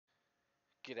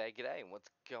G'day, g'day, and what's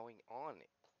going on?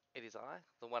 It is I,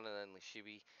 the one and only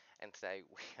Shibby, and today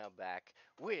we are back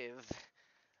with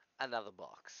another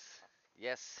box.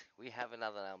 Yes, we have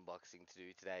another unboxing to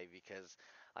do today because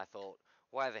I thought,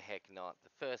 why the heck not?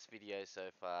 The first video so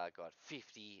far got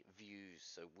 50 views,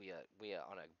 so we are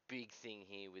on a big thing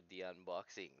here with the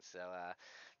unboxing. So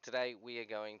today we are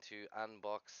going to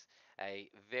unbox a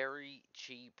very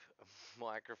cheap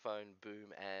microphone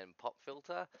boom and pop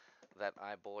filter that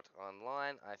I bought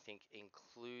online. I think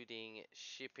including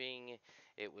shipping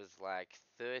it was like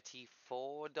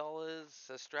 $34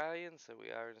 Australian, so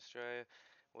we are in Australia.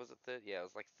 Was it 30? Yeah, it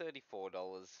was like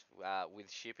 $34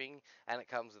 with shipping, and it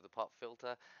comes with the pop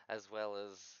filter as well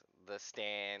as the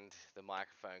stand, the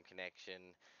microphone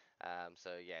connection.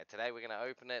 So yeah, today we're going to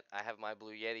open it. I have my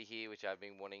Blue Yeti here, which I've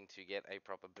been wanting to get a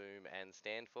proper boom and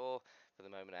stand for. For the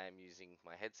moment, I am using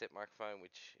my headset microphone,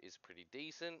 which is pretty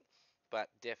decent, but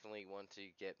definitely want to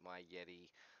get my Yeti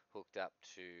hooked up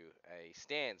to a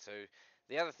stand. So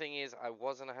the other thing is I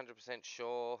wasn't 100%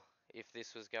 sure if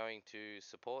this was going to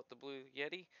support the Blue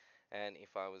Yeti and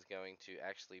if I was going to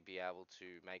actually be able to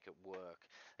make it work.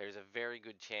 There is a very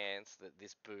good chance that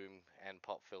this boom and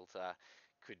pop filter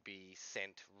could be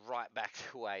sent right back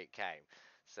to the way it came.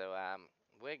 So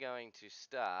we're going to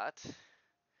start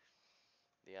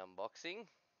the unboxing.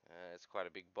 It's quite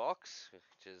a big box,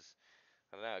 which is,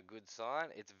 I don't know, a good sign.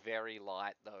 It's very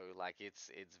light though, like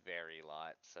it's very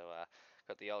light. So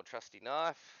got the old trusty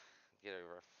knife. Give it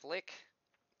a flick.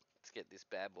 Let's get this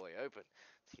bad boy open.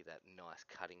 Let's hear that nice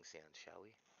cutting sound, shall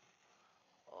we?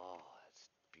 Oh, that's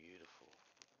beautiful.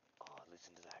 Oh,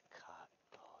 listen to that cut.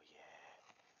 Oh yeah.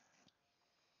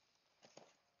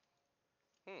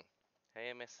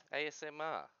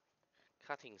 ASMR.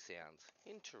 Cutting sounds.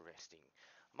 Interesting.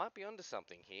 Might be onto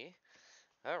something here.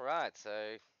 Alright,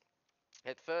 so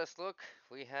at first look,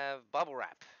 we have bubble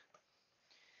wrap.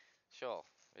 Sure,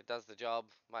 it does the job.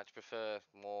 Much prefer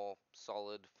more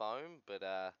solid foam, but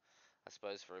I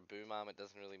suppose for a boom arm it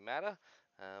doesn't really matter.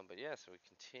 But yeah, so we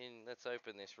continue. Let's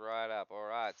open this right up.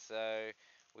 Alright, so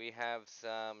we have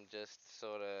some just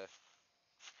sort of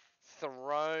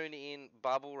thrown in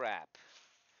bubble wrap.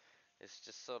 It's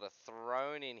just sort of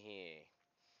thrown in here.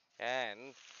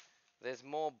 And there's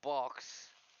more box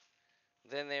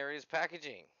than there is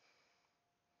packaging.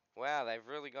 Wow, they've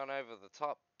really gone over the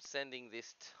top sending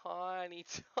this tiny,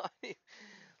 tiny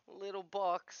little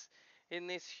box in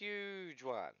this huge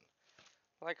one.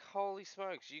 Like, holy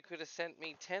smokes, you could have sent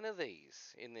me 10 of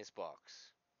these in this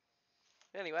box.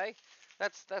 Anyway,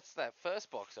 that's that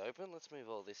first box open. Let's move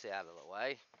all this out of the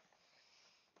way.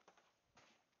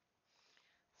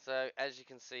 So, as you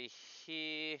can see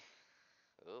here,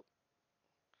 oh,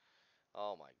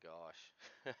 oh my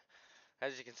gosh.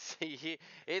 As you can see here,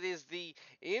 it is the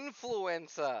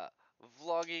Influencer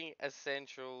Vlogging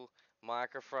Essential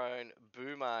Microphone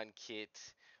Booman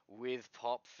Kit with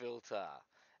pop filter.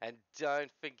 And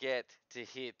don't forget to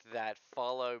hit that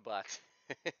follow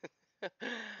button.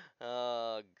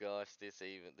 Oh gosh, this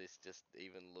just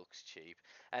even looks cheap.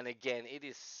 And again, it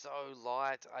is so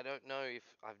light. I don't know if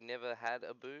I've never had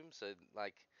a boom, so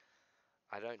like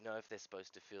I don't know if they're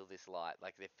supposed to feel this light.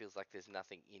 Like it feels like there's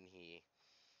nothing in here.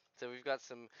 So we've got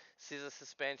some scissor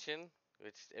suspension,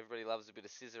 which everybody loves a bit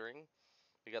of scissoring.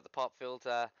 We've got the pop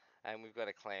filter, and we've got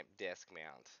a clamp desk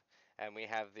mount. And we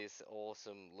have this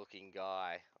awesome looking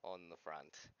guy on the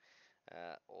front.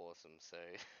 Awesome. So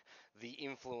the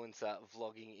Influencer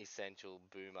Vlogging Essential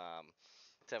Boom Arm.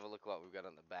 Let's have a look what we've got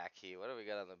on the back here. What do we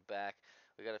got on the back?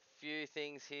 We've got a few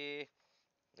things here.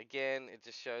 Again, it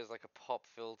just shows like a pop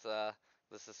filter,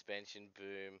 the suspension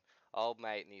boom, old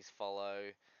mate and his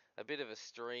follow, a bit of a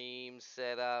stream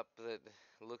setup that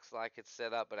looks like it's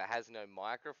set up, but it has no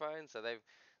microphone. So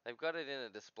they've got it in a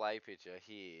display picture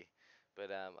here, but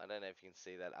I don't know if you can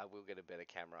see that. I will get a better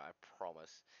camera, I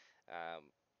promise. Um,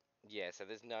 yeah, so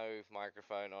there's no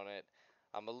microphone on it.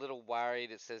 I'm a little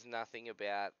worried. It says nothing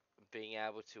about being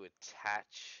able to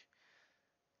attach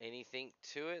anything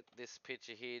to it. This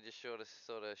picture here just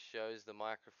sort of shows the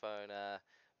microphone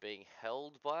being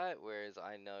held by it, whereas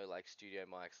I know like studio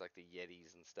mics like the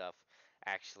Yetis and stuff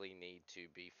actually need to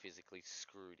be physically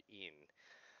screwed in.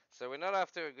 So we're not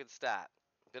off to a good start.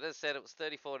 But as I said, it was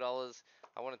 $34.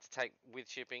 I wanted to take with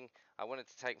shipping. I wanted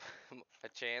to take a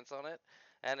chance on it,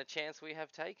 and a chance we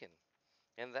have taken.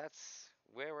 And that's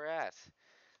where we're at.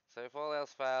 So if all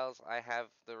else fails, I have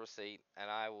the receipt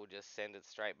and I will just send it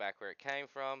straight back where it came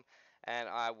from, and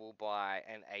I will buy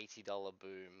an $80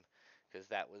 boom because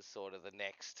that was sort of the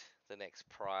next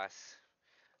price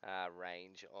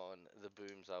range on the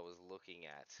booms I was looking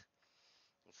at.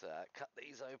 Let's cut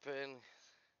these open.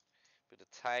 Bit of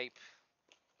tape.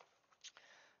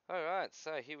 Alright,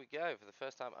 so here we go. For the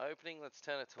first time opening, let's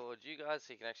turn it towards you guys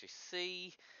so you can actually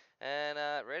see. And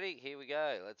ready? Here we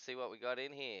go. Let's see what we got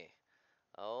in here.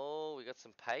 Oh, we got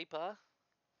some paper.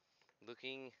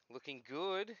 Looking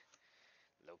good.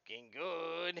 Looking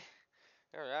good.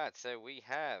 Alright, so we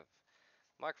have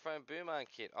microphone boom arm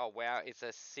kit. Oh wow, it's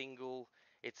a single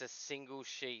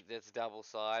sheet that's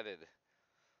double-sided.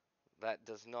 That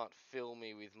does not fill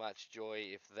me with much joy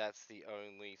if that's the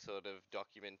only sort of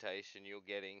documentation you're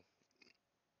getting.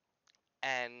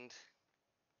 And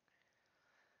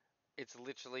it's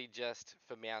literally just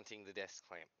for mounting the desk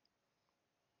clamp.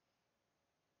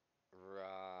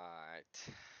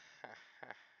 Right.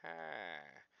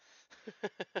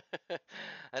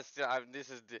 That's still, this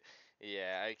is,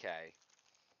 yeah, okay.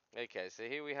 Okay, so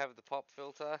here we have the pop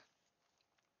filter.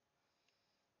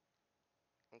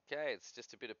 Okay, it's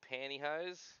just a bit of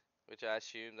pantyhose, which I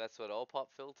assume that's what all pop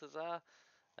filters are.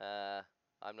 Uh,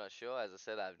 I'm not sure. As I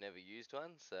said, I've never used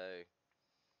one, so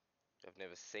I've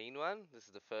never seen one. This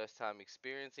is the first time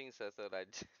experiencing, so I thought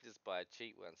I'd just buy a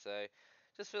cheap one. So,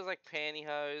 just feels like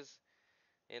pantyhose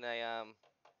in a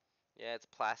yeah, it's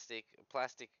plastic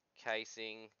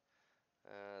casing.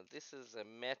 This is a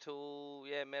metal,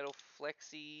 yeah, metal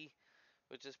flexi,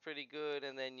 which is pretty good.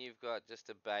 And then you've got just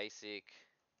a basic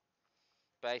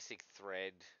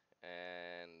thread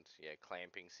and yeah,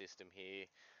 clamping system here.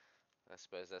 I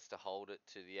suppose that's to hold it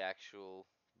to the actual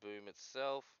boom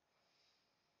itself.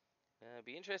 It'd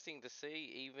be interesting to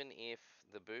see, even if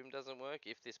the boom doesn't work,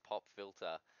 if this pop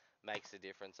filter makes a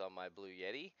difference on my Blue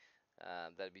Yeti.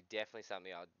 That'd be definitely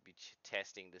something I'd be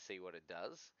testing to see what it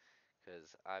does,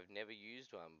 because I've never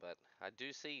used one, but I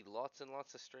do see lots and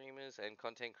lots of streamers and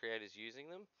content creators using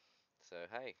them. So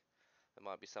hey, that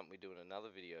might be something we do in another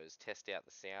video, is test out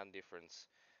the sound difference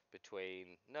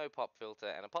between no pop filter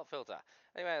and a pop filter.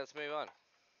 Anyway, let's move on.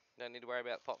 Don't need to worry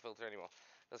about pop filter anymore.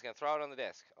 Just gonna throw it on the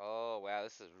desk. Oh wow,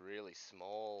 this is really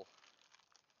small.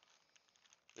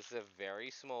 This is a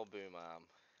very small boom arm.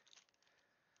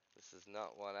 This is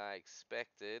not what I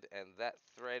expected, and that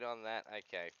thread on that,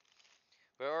 okay.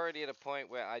 We're already at a point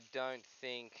where I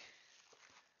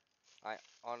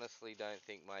honestly don't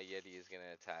think my Yeti is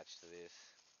gonna attach to this.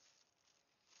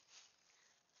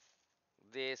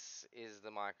 This is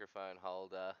the microphone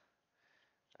holder.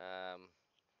 Um,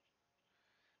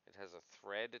 it has a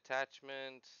thread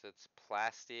attachment. It's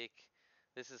plastic.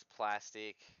 This is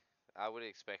plastic. I would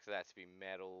expect that to be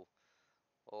metal.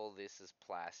 All this is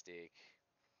plastic.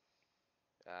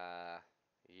 Uh,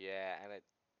 yeah, and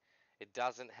it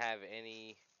doesn't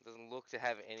look to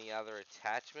have any other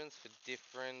attachments for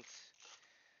different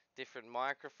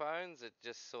microphones. It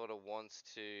just sort of wants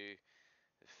to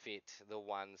fit the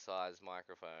one size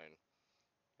microphone.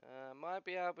 Might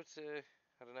be able to,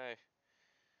 I don't know,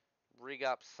 rig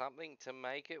up something to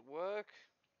make it work,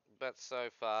 but so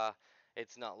far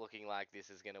it's not looking like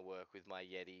this is going to work with my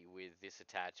Yeti with this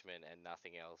attachment and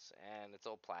nothing else, and it's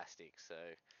all plastic, so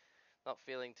not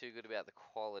feeling too good about the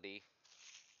quality.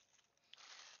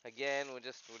 Again, we'll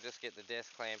just get the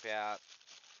desk clamp out.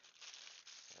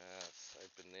 Let's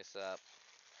open this up.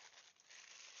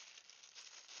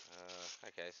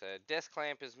 Okay, so desk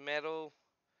clamp is metal.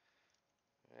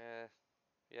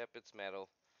 Yep, it's metal.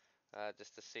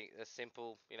 Just a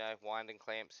simple, wind and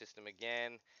clamp system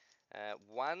again.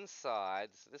 One side,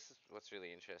 so this is what's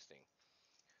really interesting.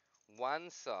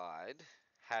 One side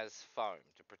has foam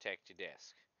to protect your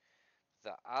desk.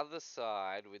 The other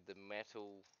side with the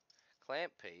metal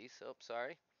clamp piece, oh,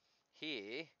 sorry,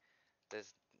 here,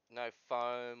 there's no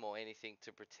foam or anything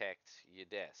to protect your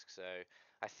desk. So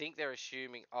I think they're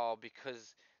assuming, oh,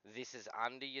 because this is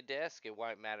under your desk, it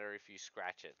won't matter if you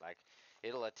scratch it. Like,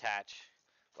 it'll attach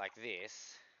like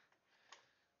this,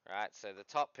 right? So the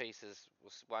top pieces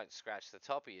won't scratch the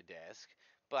top of your desk,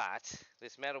 but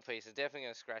this metal piece is definitely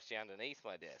going to scratch the underneath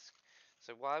my desk.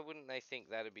 So why wouldn't they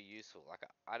think that'd be useful? Like,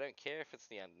 I don't care if it's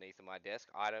the underneath of my desk.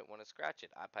 I don't want to scratch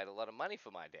it. I paid a lot of money for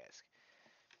my desk.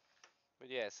 But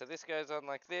yeah, so this goes on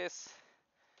like this.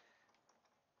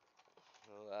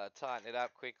 We'll tighten it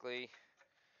up quickly.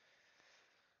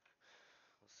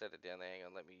 We'll set it down there. Hang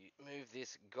on, let me move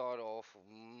this god awful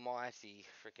mighty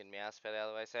freaking mouse pad out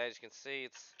of the way. So as you can see,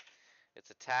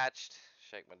 it's attached.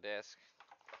 Shake my desk.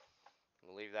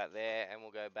 We'll leave that there, and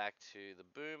we'll go back to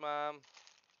the boom arm.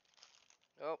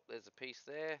 Oh, there's a piece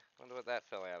there. Wonder what that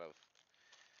fell out of.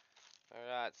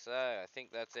 Alright, so I think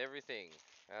that's everything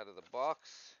out of the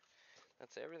box.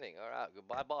 That's everything. Alright,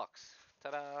 goodbye box.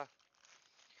 Ta-da!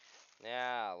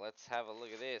 Now, let's have a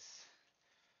look at this.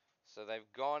 So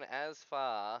they've gone as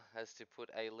far as to put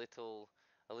a little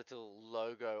a little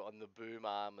logo on the boom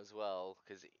arm as well,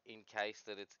 because in case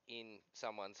that it's in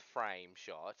someone's frame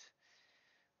shot,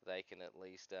 they can at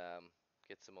least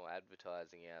get some more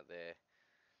advertising out there.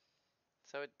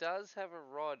 So it does have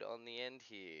a rod on the end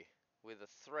here with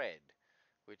a thread,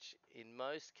 which in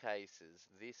most cases,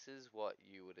 this is what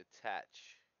you would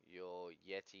attach your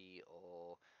Yeti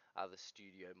or other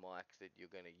studio mic that you're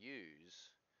going to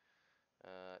use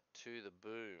to the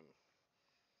boom.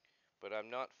 But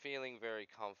I'm not feeling very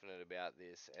confident about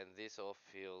this, and this all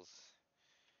feels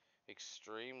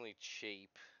extremely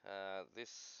cheap.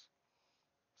 This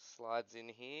slides in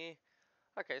here.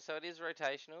 Okay, so it is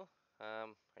rotational.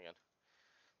 Hang on,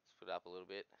 let's put it up a little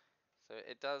bit. So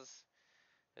it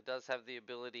does have the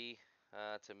ability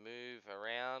to move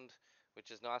around,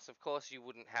 which is nice. Of course, you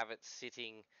wouldn't have it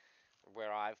sitting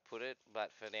where I've put it,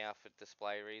 but for now, for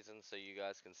display reasons, so you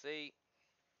guys can see,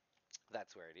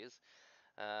 that's where it is.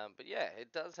 But yeah,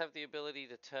 it does have the ability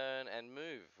to turn and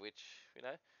move, which,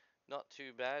 not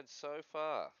too bad so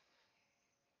far.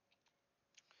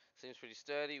 Seems pretty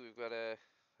sturdy. We've got a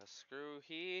screw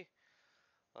here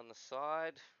on the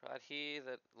side, right here,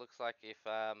 that looks like if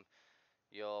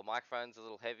your microphone's a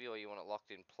little heavy or you want it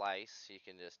locked in place, you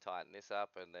can just tighten this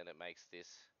up and then it makes this.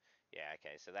 Yeah,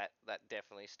 okay, so that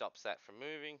definitely stops that from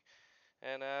moving.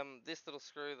 And this little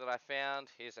screw that I found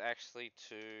is actually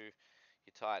you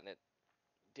tighten it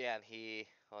down here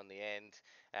on the end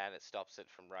and it stops it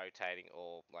from rotating,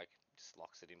 or like just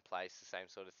locks it in place, the same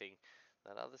sort of thing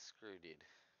that other screw did.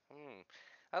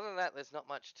 Other than that, there's not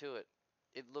much to it.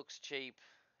 It looks cheap,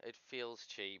 it feels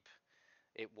cheap,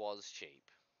 it was cheap.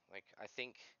 Like, I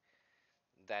think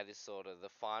that is sort of the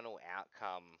final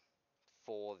outcome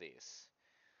for this.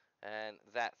 And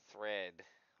that thread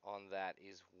on that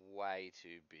is way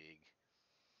too big.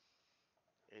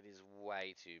 It is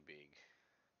way too big.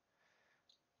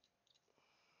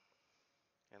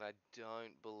 And I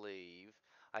don't believe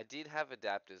I did have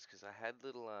adapters, because I have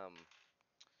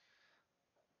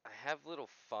little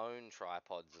phone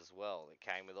tripods as well. It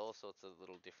came with all sorts of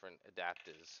little different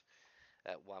adapters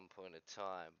at one point in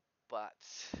time. But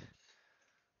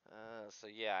so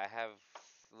yeah, I have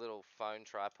little phone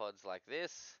tripods like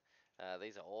this.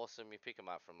 These are awesome. You pick them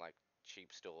up from like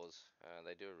cheap stores.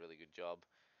 They do a really good job.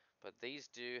 But these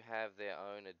do have their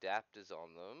own adapters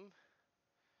on them.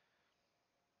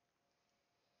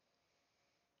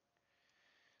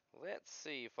 Let's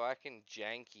see if I can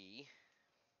janky.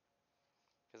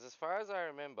 Because as far as I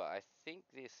remember, I think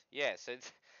this. Yeah, so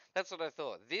that's what I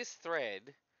thought. This thread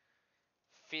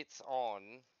fits on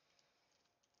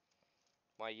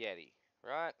my Yeti,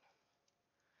 right?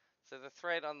 So the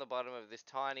thread on the bottom of this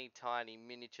tiny, tiny,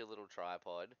 miniature little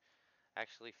tripod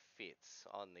actually fits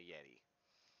on the Yeti.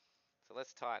 So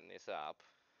let's tighten this up,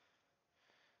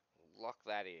 lock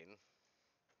that in,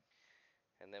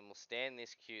 and then we'll stand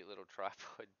this cute little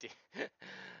tripod down.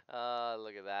 Oh,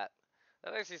 look at that.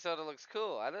 That actually sort of looks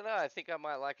cool. I don't know, I think I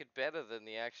might like it better than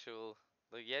the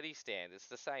Yeti stand. It's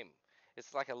the same.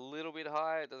 It's like a little bit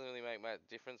higher. It doesn't really make much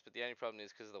difference, but the only problem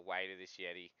is because of the weight of this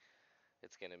Yeti,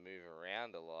 it's going to move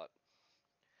around a lot.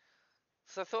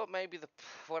 So I thought maybe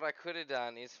what I could have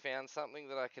done is found something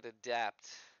that I could adapt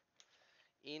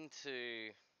into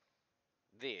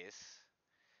this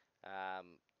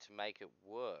to make it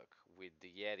work with the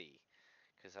Yeti,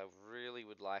 because I really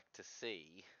would like to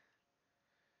see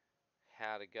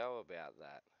how to go about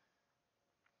that.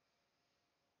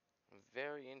 I'm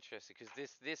very interested, because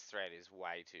this thread is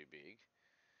way too big.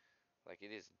 Like,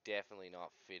 it is definitely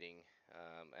not fitting.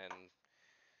 And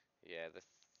yeah, the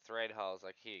thread holes,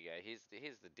 like, here you go.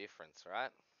 Here's the difference,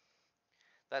 right?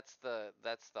 That's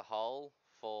the hole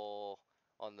for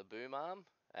on the boom arm,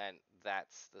 and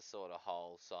that's the sort of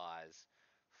hole size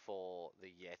for the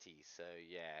Yeti. So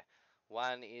yeah,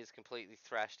 one is completely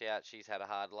thrashed out. She's had a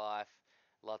hard life,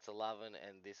 lots of loving,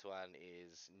 and this one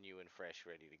is new and fresh,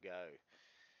 ready to go.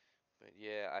 But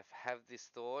yeah, I have this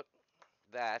thought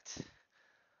that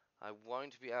I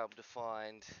won't be able to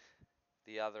find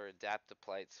the other adapter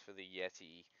plates for the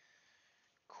Yeti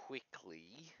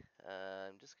quickly.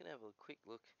 I'm just going to have a quick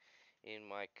look in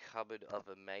my cupboard of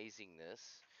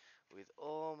amazingness with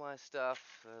all my stuff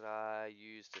that I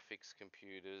use to fix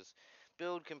computers,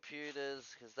 build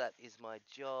computers, because that is my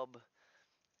job.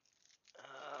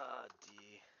 Ah,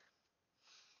 dear.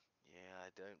 Yeah, I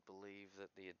don't believe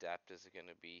that the adapters are going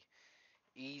to be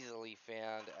easily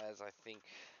found, as I think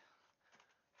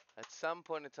at some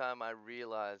point in time I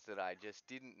realized that I just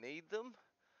didn't need them,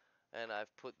 and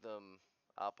I've put them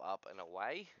up, and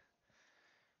away.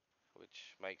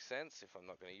 Which makes sense. If I'm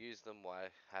not going to use them, why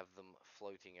have them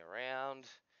floating around?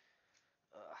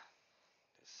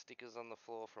 There's stickers on the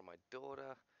floor from my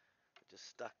daughter. just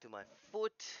stuck to my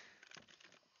foot.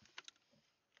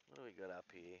 What do we got up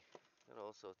here? Got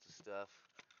all sorts of stuff.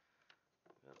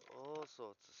 Got all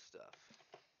sorts of stuff.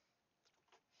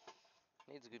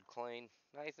 Needs a good clean.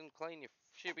 Nathan, clean your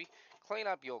shibby. Clean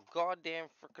up your goddamn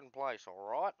frickin' place,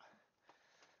 alright?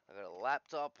 I got a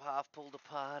laptop half pulled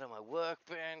apart on my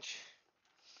workbench.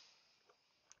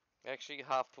 Actually,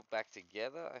 half put back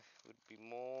together would be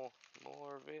more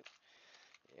of it.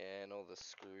 Yeah, and all the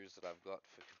screws that I've got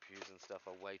for computers and stuff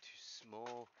are way too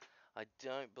small. I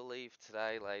don't believe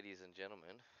today, ladies and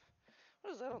gentlemen.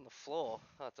 What is that on the floor?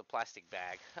 Oh, it's a plastic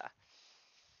bag.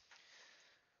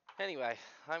 Anyway,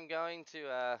 I'm going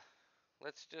to,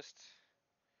 let's just...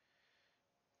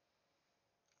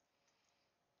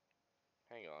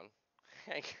 Hang on.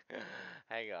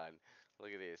 Hang on.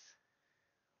 Look at this.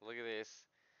 Look at this.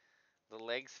 The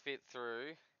legs fit through,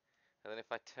 and then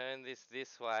if I turn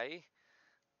this way,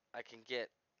 I can get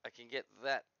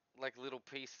that like little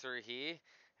piece through here,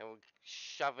 and we'll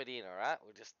shove it in. All right,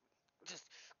 we'll just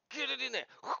get it in there.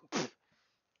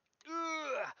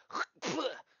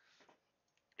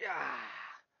 Yeah.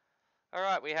 All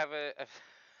right, we have a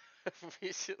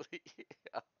officially.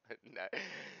 Oh, no,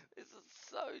 this is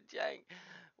so jank.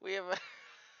 We have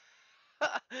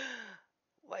a.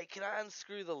 Wait, can I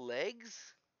unscrew the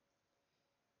legs?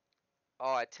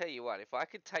 Oh, I tell you what, if I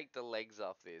could take the legs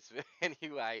off this.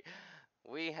 Anyway,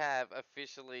 we have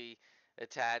officially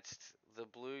attached the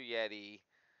Blue Yeti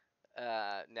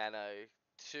Nano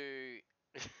to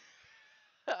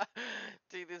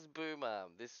to this boom arm.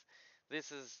 This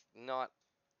is not.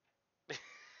 I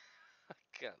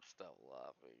can't stop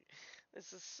laughing.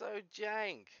 This is so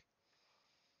jank.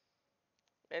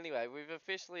 Anyway, we've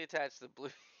officially attached the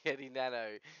Blue Yeti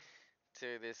Nano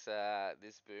to this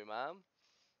boom arm.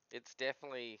 It's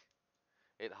definitely,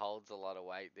 it holds a lot of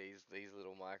weight. These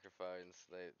little microphones,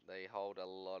 they hold a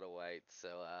lot of weight. So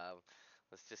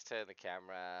let's just turn the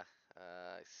camera.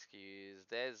 Excuse.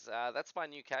 That's my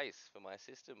new case for my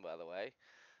system, by the way.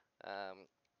 Um,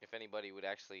 if anybody would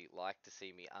actually like to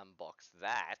see me unbox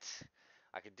that,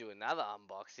 I could do another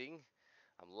unboxing.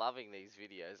 I'm loving these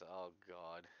videos. Oh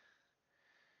God.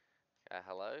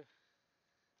 Hello.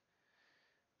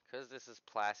 Because this is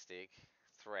plastic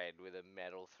thread with a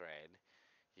metal thread.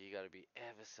 You got to be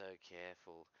ever so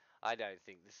careful. I don't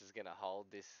think this is gonna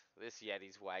hold this. This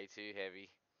Yeti's way too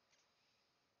heavy.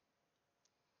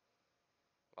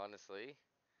 Honestly,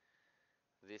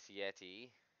 this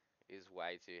Yeti is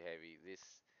way too heavy.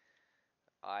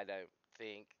 I don't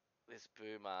think this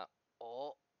boomer.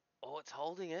 Oh, oh, it's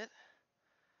holding it.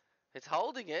 It's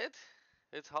holding it.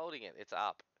 It's holding it. It's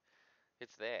up.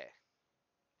 It's there.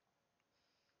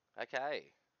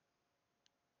 Okay,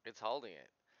 it's holding it.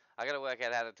 I gotta work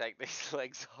out how to take these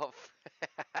legs off.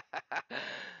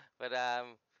 But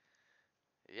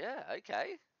yeah,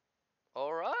 okay.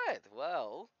 All right.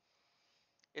 Well,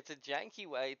 it's a janky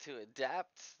way to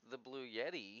adapt the Blue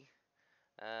Yeti,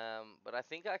 but I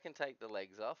think I can take the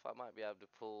legs off. I might be able to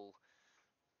pull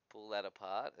that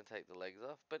apart and take the legs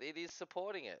off, but it is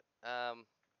supporting it.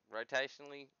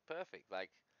 Rotationally perfect.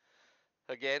 Like,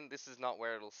 again, this is not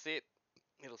where it'll sit.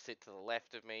 It'll sit to the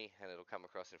left of me, and it'll come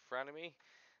across in front of me.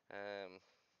 Um,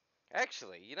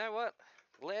 Actually, you know what?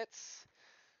 Let's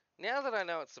Now that I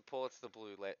know it supports the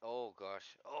blue LED. Oh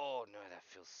gosh. Oh no, that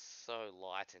feels so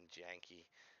light and janky.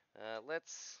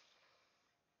 Let's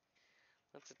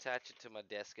attach it to my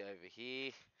desk over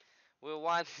here. We'll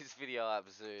wind this video up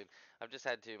soon. I've just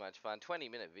had too much fun.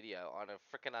 20-minute video on a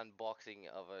freaking unboxing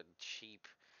of a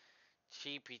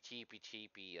cheapy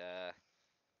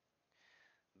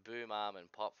boom arm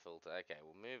and pop filter. Okay,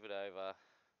 we'll move it over.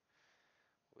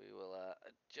 We will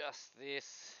adjust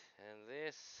this and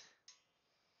this,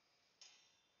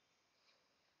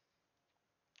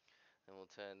 and we'll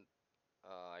turn.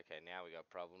 Oh, okay. Now we got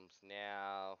problems.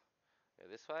 Now go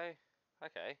this way.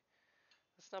 Okay,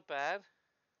 that's not bad.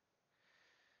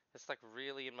 It's like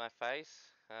really in my face.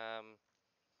 I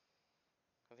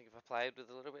think if I played with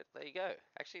it a little bit, there you go.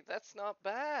 Actually, that's not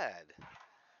bad.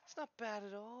 It's not bad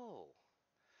at all.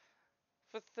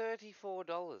 For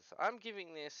 $34, I'm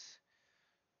giving this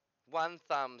one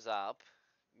thumbs up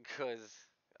because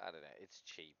I don't know, it's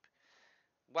cheap.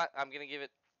 What I'm gonna give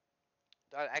it,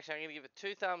 actually, I'm gonna give it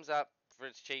two thumbs up for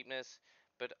its cheapness,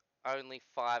 but only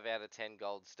 5 out of 10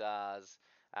 gold stars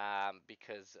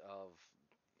because of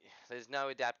there's no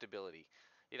adaptability.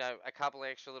 You know, a couple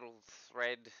extra little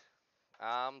thread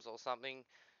arms or something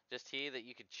just here that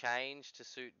you could change to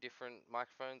suit different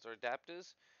microphones or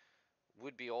adapters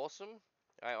would be awesome.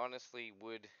 I honestly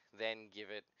would then give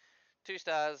it 2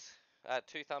 stars,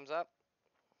 two thumbs up.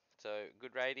 So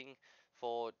good rating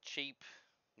for cheap,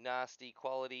 nasty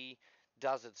quality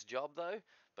does its job though.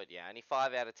 But yeah, only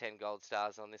 5 out of 10 gold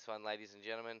stars on this one, ladies and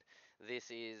gentlemen. The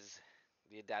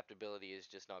adaptability is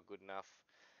just not good enough.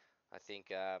 I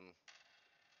think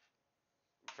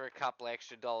for a couple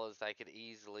extra dollars, they could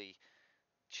easily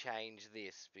change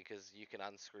this, because you can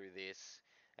unscrew this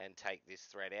and take this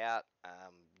thread out.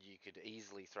 You could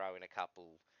easily throw in a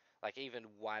couple, like even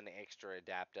one extra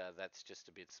adapter that's just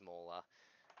a bit smaller.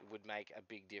 It would make a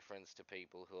big difference to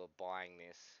people who are buying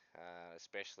this,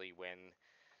 especially when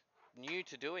new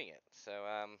to doing it. So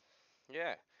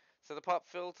yeah. So the pop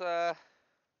filter,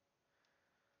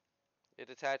 it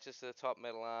attaches to the top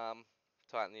metal arm.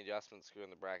 Tighten the adjustment screw in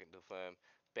the bracket to firm.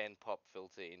 Bend pop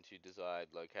filter into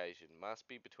desired location. Must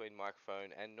be between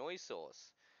microphone and noise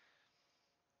source.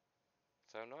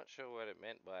 So I'm not sure what it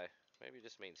meant by, maybe it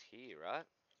just means here, right?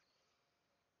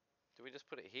 Do we just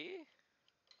put it here?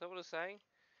 Is that what it's saying?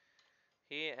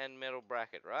 Here and metal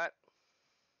bracket, right?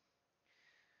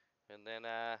 And then,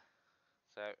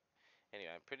 so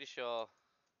anyway, I'm pretty sure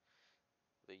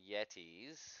the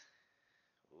Yetis,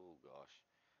 oh gosh,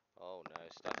 oh no,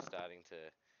 stuff's starting to,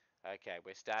 okay,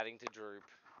 we're starting to droop.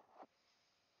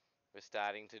 We're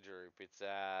starting to droop. It's,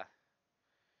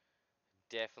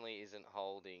 definitely isn't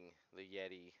holding the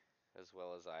Yeti as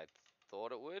well as I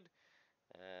thought it would.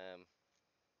 Um,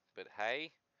 but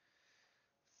hey,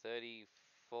 $34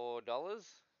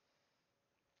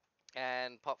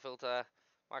 and pop filter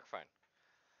microphone.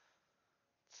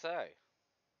 So,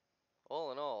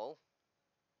 all in all,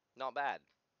 not bad.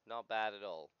 Not bad at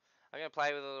all. I'm going to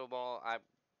play with it a little more. I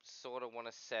sort of want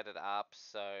to set it up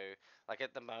so, like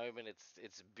at the moment,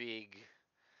 it's big.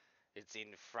 It's in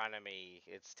front of me.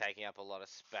 It's taking up a lot of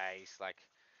space. Like,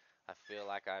 I feel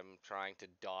like I'm trying to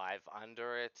dive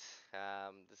under it.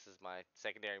 This is my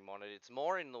secondary monitor. It's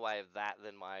more in the way of that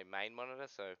than my main monitor,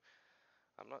 so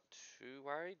I'm not too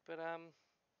worried. But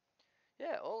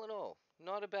yeah, all in all,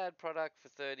 not a bad product for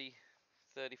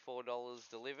 $34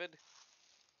 delivered.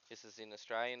 This is in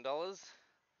Australian dollars.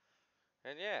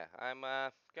 And yeah, I'm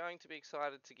going to be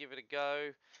excited to give it a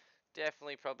go.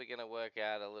 Definitely probably going to work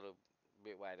out a little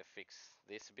bit way to fix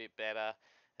this a bit better.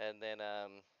 And then,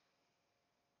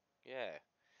 yeah,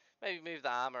 maybe move the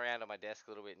arm around on my desk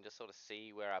a little bit and just sort of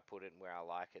see where I put it and where I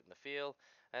like it in the feel.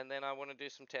 And then I want to do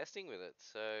some testing with it.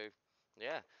 So,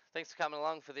 yeah, thanks for coming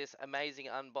along for this amazing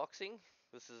unboxing.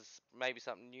 This is maybe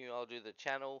something new I'll do to the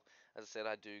channel. As I said,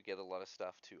 I do get a lot of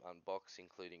stuff to unbox,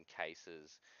 including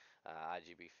cases,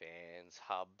 RGB fans,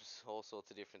 hubs, all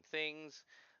sorts of different things.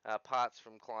 Parts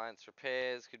from clients'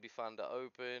 repairs could be fun to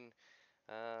open.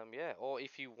 Yeah, or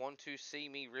if you want to see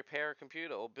me repair a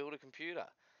computer or build a computer,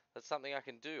 that's something I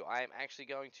can do. I am actually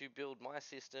going to build my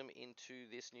system into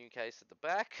this new case at the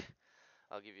back.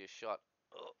 I'll give you a shot.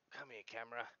 Oh, come here,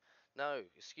 camera. No,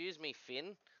 excuse me,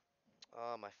 Finn.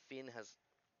 Oh, my Finn has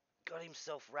got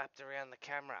himself wrapped around the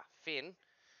camera. Finn,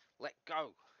 let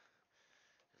go.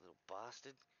 You little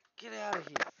bastard. Get out of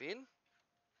here, Finn.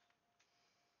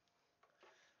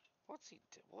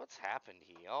 What's happened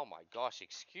here? Oh my gosh,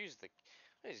 excuse the...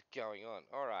 What is going on?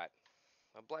 Alright.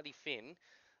 My bloody Finn,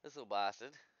 this little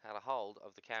bastard, had a hold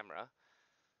of the camera.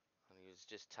 And he was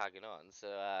just tugging on. So,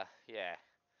 yeah.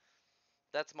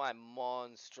 That's my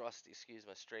monstrosity. Excuse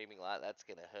my streaming light. That's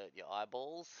going to hurt your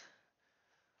eyeballs.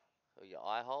 Or your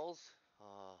eye holes.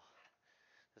 Oh,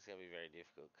 it's going to be very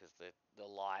difficult because the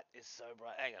light is so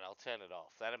bright. Hang on, I'll turn it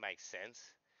off. That'll make sense.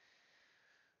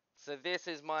 So this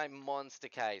is my monster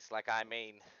case. Like, I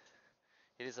mean,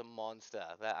 it is a monster.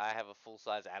 That I have a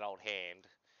full-size adult hand.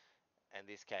 And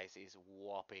this case is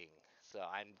whopping. So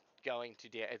I'm going to...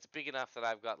 It's big enough that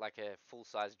I've got like a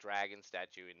full-size dragon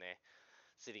statue in there,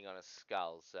 sitting on a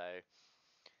skull. So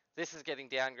this is getting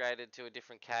downgraded to a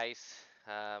different case.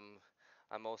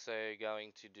 I'm also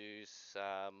going to do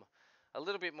a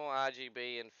little bit more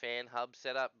RGB and fan hub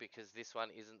setup, because this one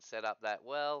isn't set up that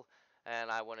well,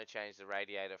 and I want to change the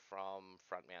radiator from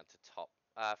front mount to top,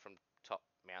 from top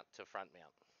mount to front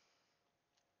mount.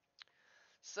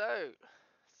 So,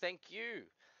 thank you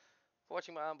for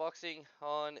watching my unboxing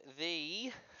on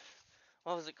the,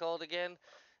 what was it called again?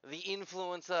 The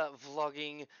Influencer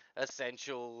Vlogging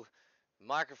Essential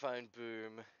Microphone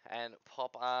Boom and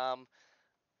Pop Arm.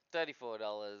 $34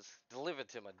 delivered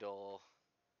to my door.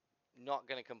 Not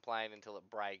going to complain until it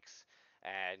breaks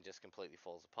and just completely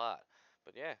falls apart.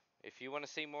 But yeah, if you want to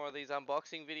see more of these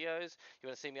unboxing videos, you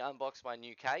want to see me unbox my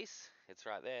new case, it's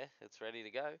right there. It's ready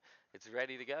to go. It's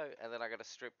ready to go. And then I got to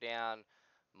strip down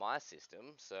my system,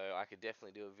 so I could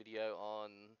definitely do a video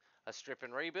on a strip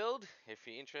and rebuild. If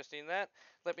you're interested in that,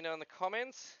 let me know in the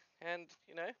comments. And,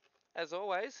 you know, as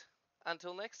always,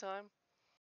 until next time.